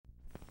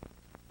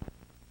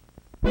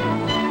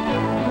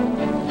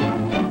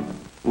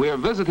We are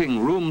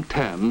visiting room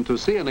 10 to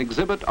see an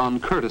exhibit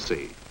on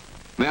courtesy.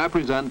 May I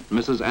present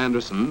Mrs.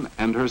 Anderson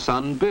and her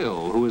son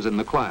Bill, who is in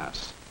the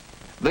class.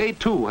 They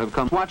too have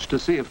come to watch to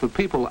see if the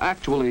people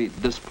actually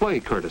display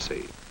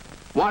courtesy.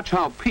 Watch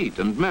how Pete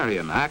and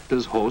Marion act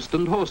as host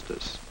and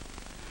hostess.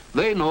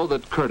 They know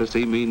that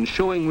courtesy means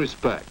showing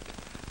respect,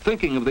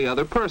 thinking of the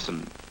other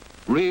person,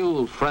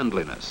 real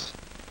friendliness.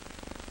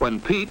 When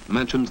Pete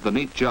mentions the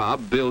neat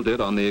job Bill did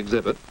on the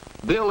exhibit,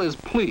 Bill is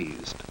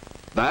pleased.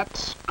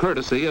 That's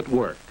courtesy at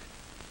work.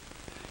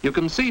 You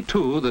can see,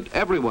 too, that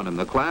everyone in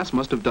the class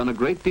must have done a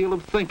great deal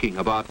of thinking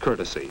about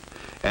courtesy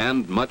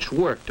and much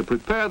work to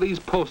prepare these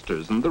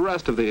posters and the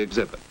rest of the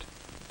exhibit.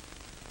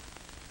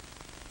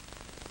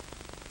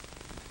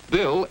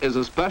 Bill is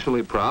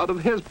especially proud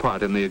of his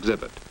part in the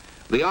exhibit.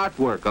 The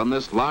artwork on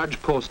this large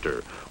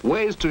poster,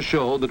 ways to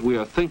show that we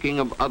are thinking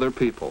of other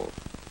people.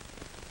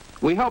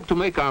 We help to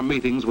make our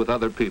meetings with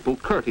other people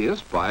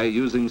courteous by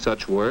using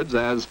such words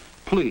as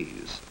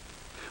please.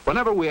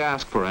 Whenever we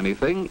ask for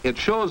anything, it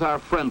shows our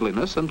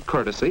friendliness and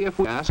courtesy if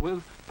we ask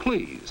with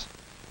please.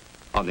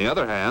 On the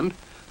other hand,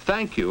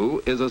 thank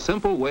you is a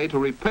simple way to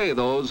repay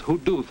those who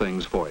do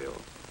things for you.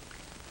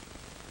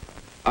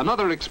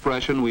 Another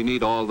expression we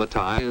need all the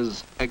time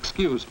is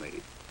excuse me.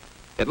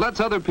 It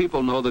lets other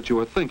people know that you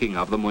are thinking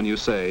of them when you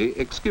say,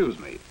 excuse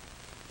me.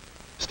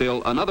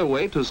 Still, another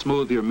way to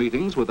smooth your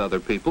meetings with other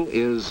people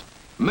is,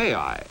 may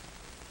I?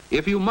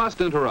 If you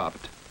must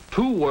interrupt,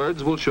 2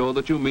 words will show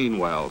that you mean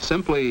well.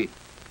 Simply,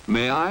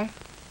 may I?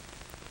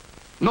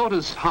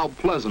 Notice how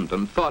pleasant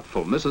and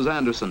thoughtful Mrs.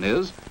 Anderson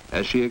is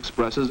as she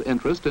expresses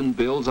interest in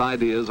Bill's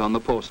ideas on the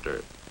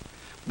poster.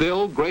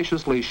 Bill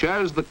graciously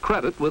shares the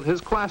credit with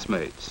his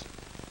classmates.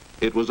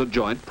 It was a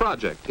joint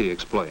project, he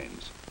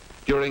explains,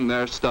 during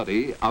their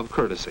study of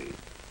courtesy.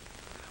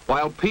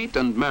 While Pete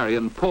and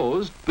Marion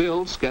posed,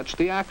 Bill sketched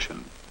the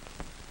action.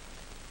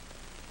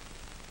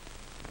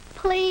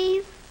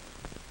 Please.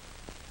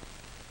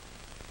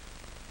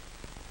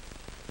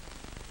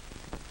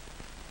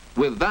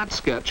 With that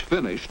sketch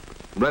finished,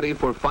 ready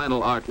for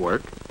final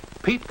artwork,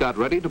 Pete got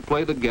ready to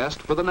play the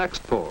guest for the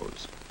next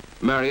pose.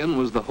 Marion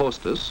was the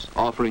hostess,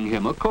 offering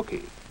him a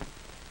cookie.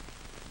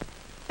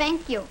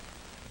 Thank you.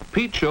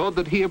 Pete showed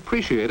that he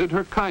appreciated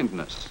her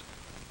kindness.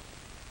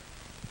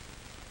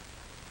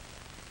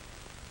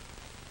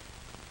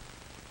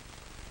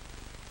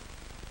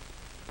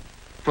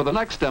 For the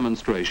next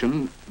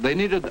demonstration, they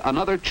needed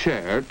another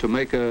chair to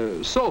make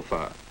a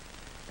sofa,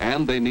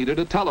 and they needed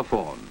a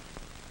telephone.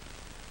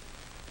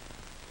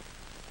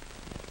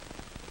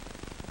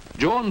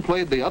 Joan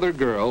played the other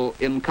girl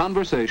in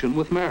conversation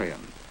with Marion.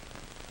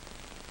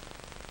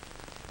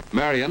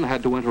 Marion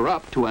had to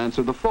interrupt to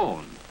answer the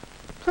phone.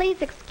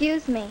 Please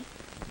excuse me.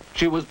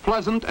 She was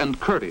pleasant and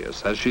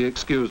courteous as she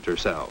excused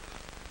herself.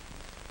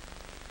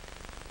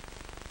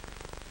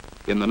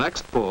 In the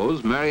next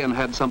pose, Marion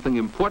had something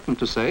important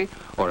to say,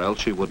 or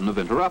else she wouldn't have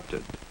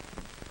interrupted.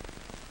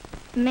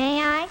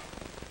 May I?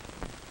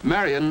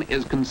 Marion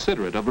is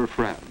considerate of her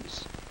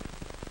friends.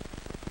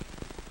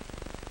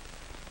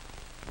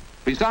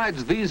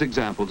 Besides these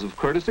examples of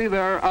courtesy,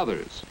 there are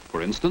others.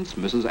 For instance,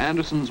 Mrs.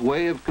 Anderson's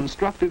way of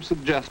constructive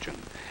suggestion.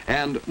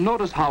 And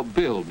notice how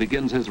Bill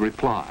begins his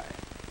reply.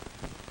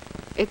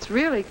 It's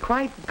really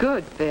quite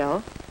good,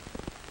 Bill.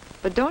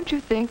 But don't you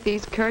think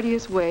these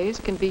courteous ways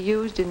can be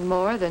used in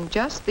more than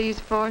just these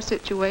 4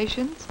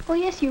 situations? Oh,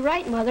 yes, you're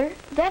right, Mother.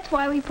 That's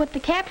why we put the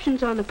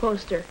captions on the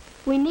poster.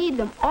 We need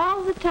them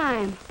all the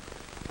time.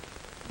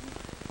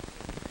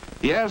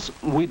 Yes,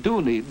 we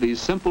do need these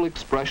simple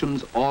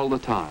expressions all the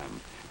time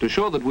to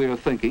show that we are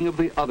thinking of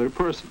the other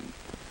person.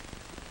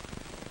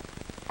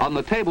 On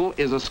the table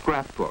is a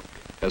scrapbook,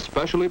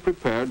 especially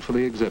prepared for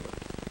the exhibit.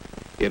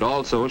 It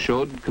also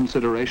showed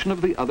consideration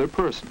of the other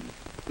person.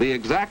 The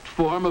exact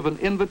form of an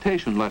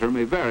invitation letter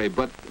may vary,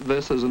 but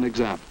this is an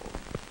example.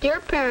 Dear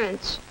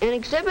parents, an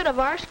exhibit of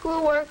our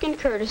schoolwork and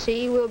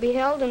courtesy will be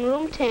held in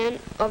room 10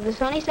 of the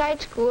Sunnyside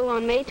School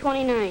on May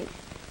 29th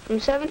from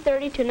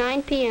 7:30 to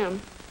 9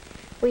 p.m.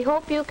 We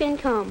hope you can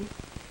come.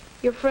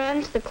 Your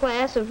friends, the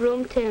class of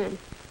room 10.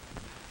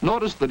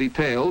 Notice the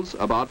details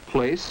about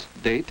place,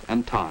 date,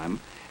 and time,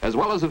 as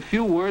well as a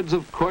few words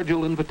of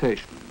cordial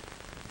invitation.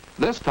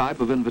 This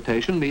type of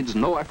invitation needs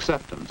no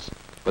acceptance,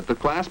 but the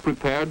class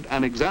prepared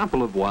an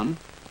example of one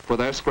for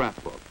their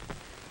scrapbook.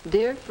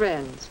 Dear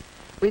friends,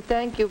 we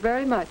thank you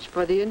very much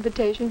for the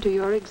invitation to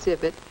your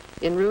exhibit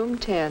in room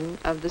 10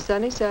 of the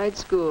Sunnyside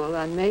School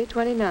on May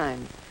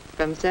 29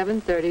 from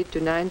 7:30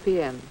 to 9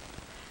 p.m.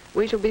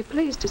 We shall be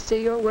pleased to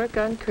see your work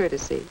on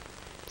courtesy.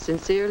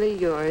 Sincerely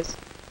yours,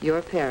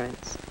 your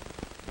parents.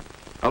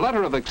 A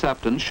letter of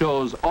acceptance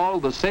shows all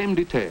the same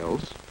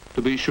details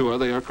to be sure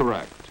they are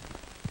correct.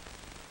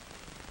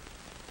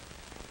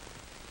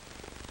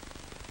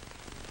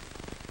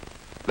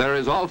 There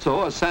is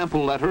also a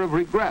sample letter of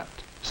regret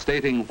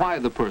stating why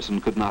the person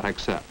could not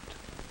accept.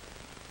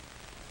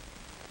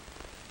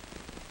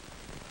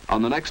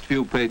 On the next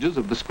few pages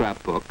of the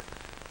scrapbook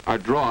are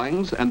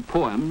drawings and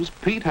poems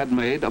Pete had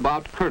made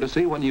about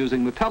courtesy when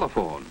using the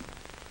telephone.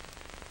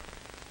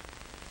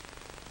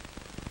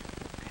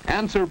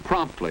 Answer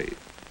promptly.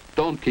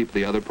 Don't keep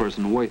the other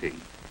person waiting.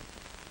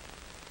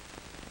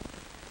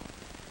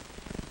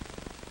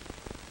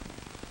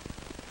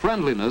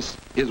 Friendliness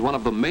is one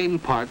of the main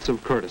parts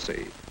of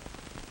courtesy.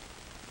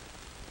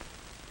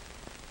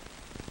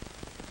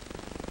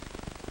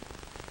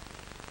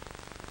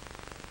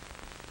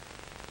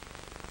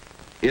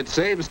 It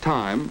saves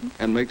time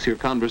and makes your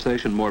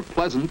conversation more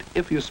pleasant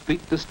if you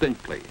speak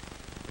distinctly.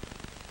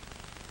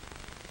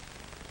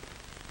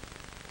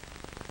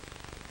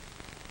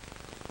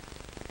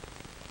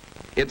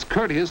 It's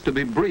courteous to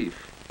be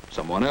brief.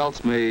 Someone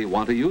else may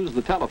want to use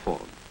the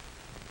telephone.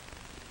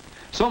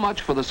 So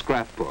much for the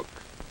scrapbook.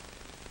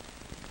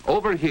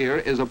 Over here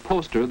is a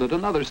poster that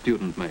another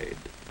student made.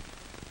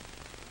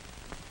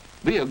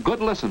 Be a good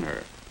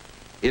listener.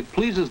 It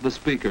pleases the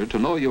speaker to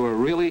know you are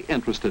really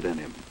interested in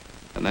him.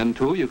 And then,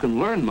 too, you can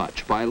learn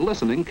much by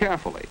listening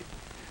carefully.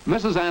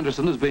 Mrs.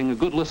 Anderson is being a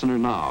good listener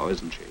now,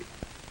 isn't she?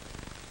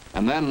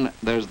 And then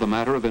there's the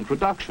matter of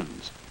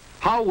introductions.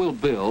 How will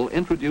Bill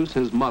introduce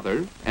his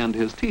mother and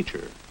his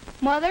teacher?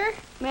 Mother,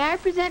 may I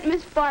present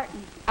Miss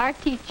Barton, our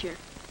teacher?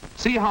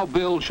 See how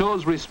Bill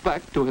shows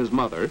respect to his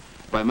mother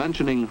by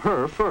mentioning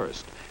her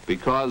first.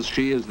 Because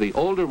she is the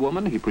older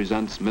woman, he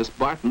presents Miss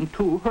Barton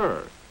to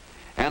her.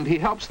 And he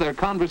helps their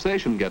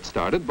conversation get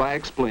started by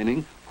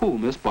explaining who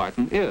Miss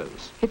Barton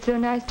is. It's so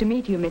nice to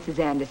meet you, Mrs.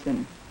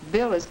 Anderson.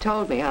 Bill has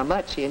told me how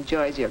much he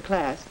enjoys your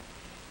class.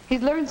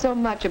 He's learned so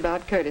much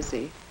about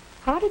courtesy.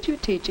 How did you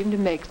teach him to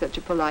make such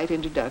a polite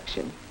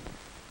introduction?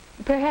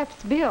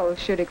 Perhaps Bill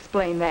should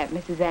explain that,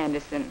 Mrs.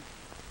 Anderson.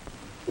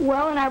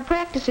 Well, in our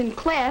practice in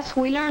class,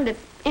 we learned that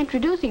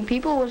introducing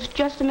people was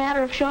just a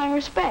matter of showing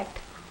respect.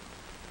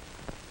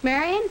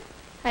 Marion,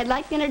 I'd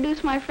like to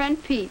introduce my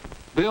friend Pete.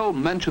 Bill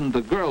mentioned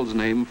the girl's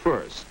name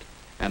first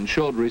and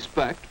showed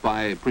respect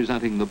by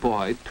presenting the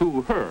boy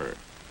to her.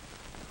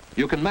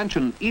 You can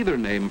mention either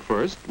name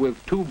first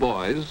with two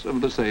boys of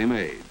the same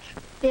age.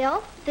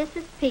 Bill, this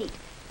is Pete.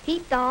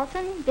 Pete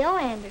Dalton, Bill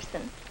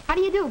Anderson. How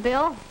do you do,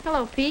 Bill?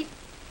 Hello, Pete.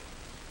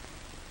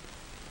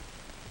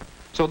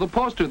 So the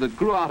poster that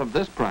grew out of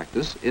this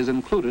practice is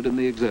included in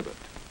the exhibit.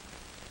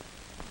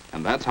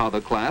 And that's how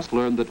the class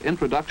learned that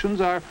introductions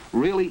are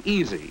really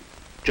easy.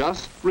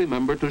 Just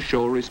remember to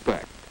show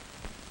respect.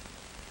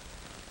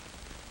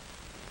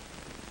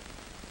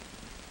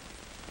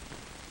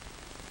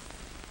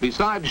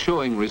 Besides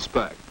showing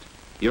respect,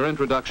 your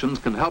introductions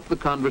can help the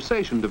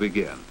conversation to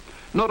begin.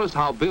 Notice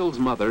how Bill's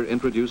mother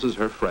introduces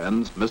her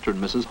friends, Mr.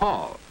 and Mrs.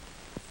 Hall.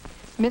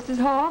 Mrs.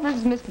 Hall, this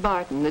is Miss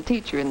Barton, the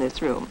teacher in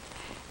this room.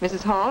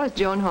 Mrs. Hall is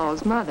Joan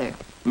Hall's mother.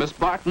 Miss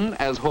Barton,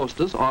 as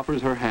hostess,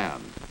 offers her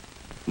hand.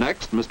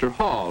 Next, Mr.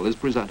 Hall is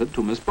presented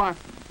to Miss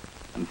Barton.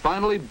 And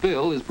finally,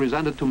 Bill is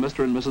presented to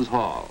Mr. and Mrs.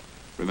 Hall.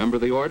 Remember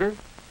the order?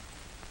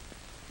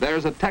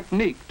 There's a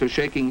technique to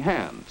shaking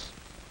hands.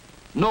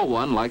 No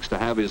one likes to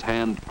have his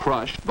hand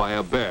crushed by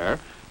a bear,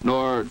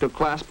 nor to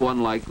clasp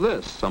one like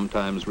this,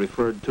 sometimes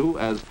referred to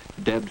as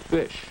dead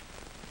fish.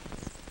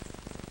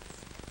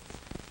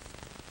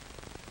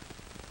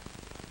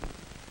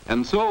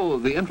 And so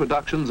the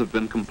introductions have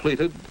been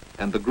completed,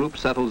 and the group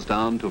settles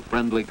down to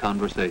friendly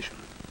conversation.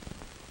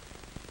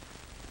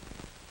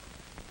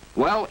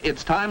 Well,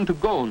 it's time to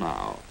go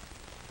now.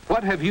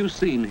 What have you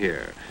seen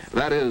here?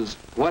 That is,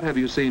 what have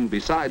you seen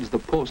besides the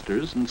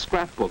posters and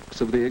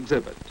scrapbooks of the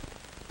exhibit?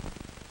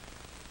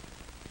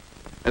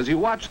 As you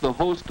watch the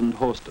host and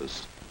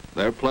hostess,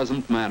 their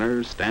pleasant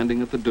manner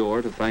standing at the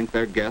door to thank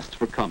their guests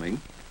for coming,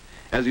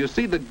 as you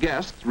see the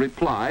guests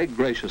reply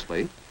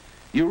graciously,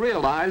 you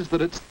realize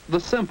that it's the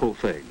simple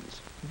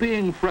things,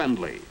 being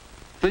friendly,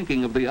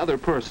 thinking of the other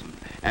person,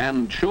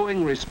 and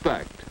showing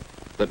respect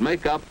that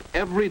make up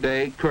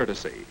everyday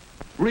courtesy.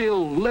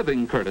 Real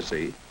living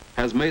courtesy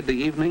has made the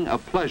evening a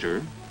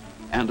pleasure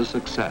and a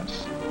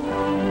success.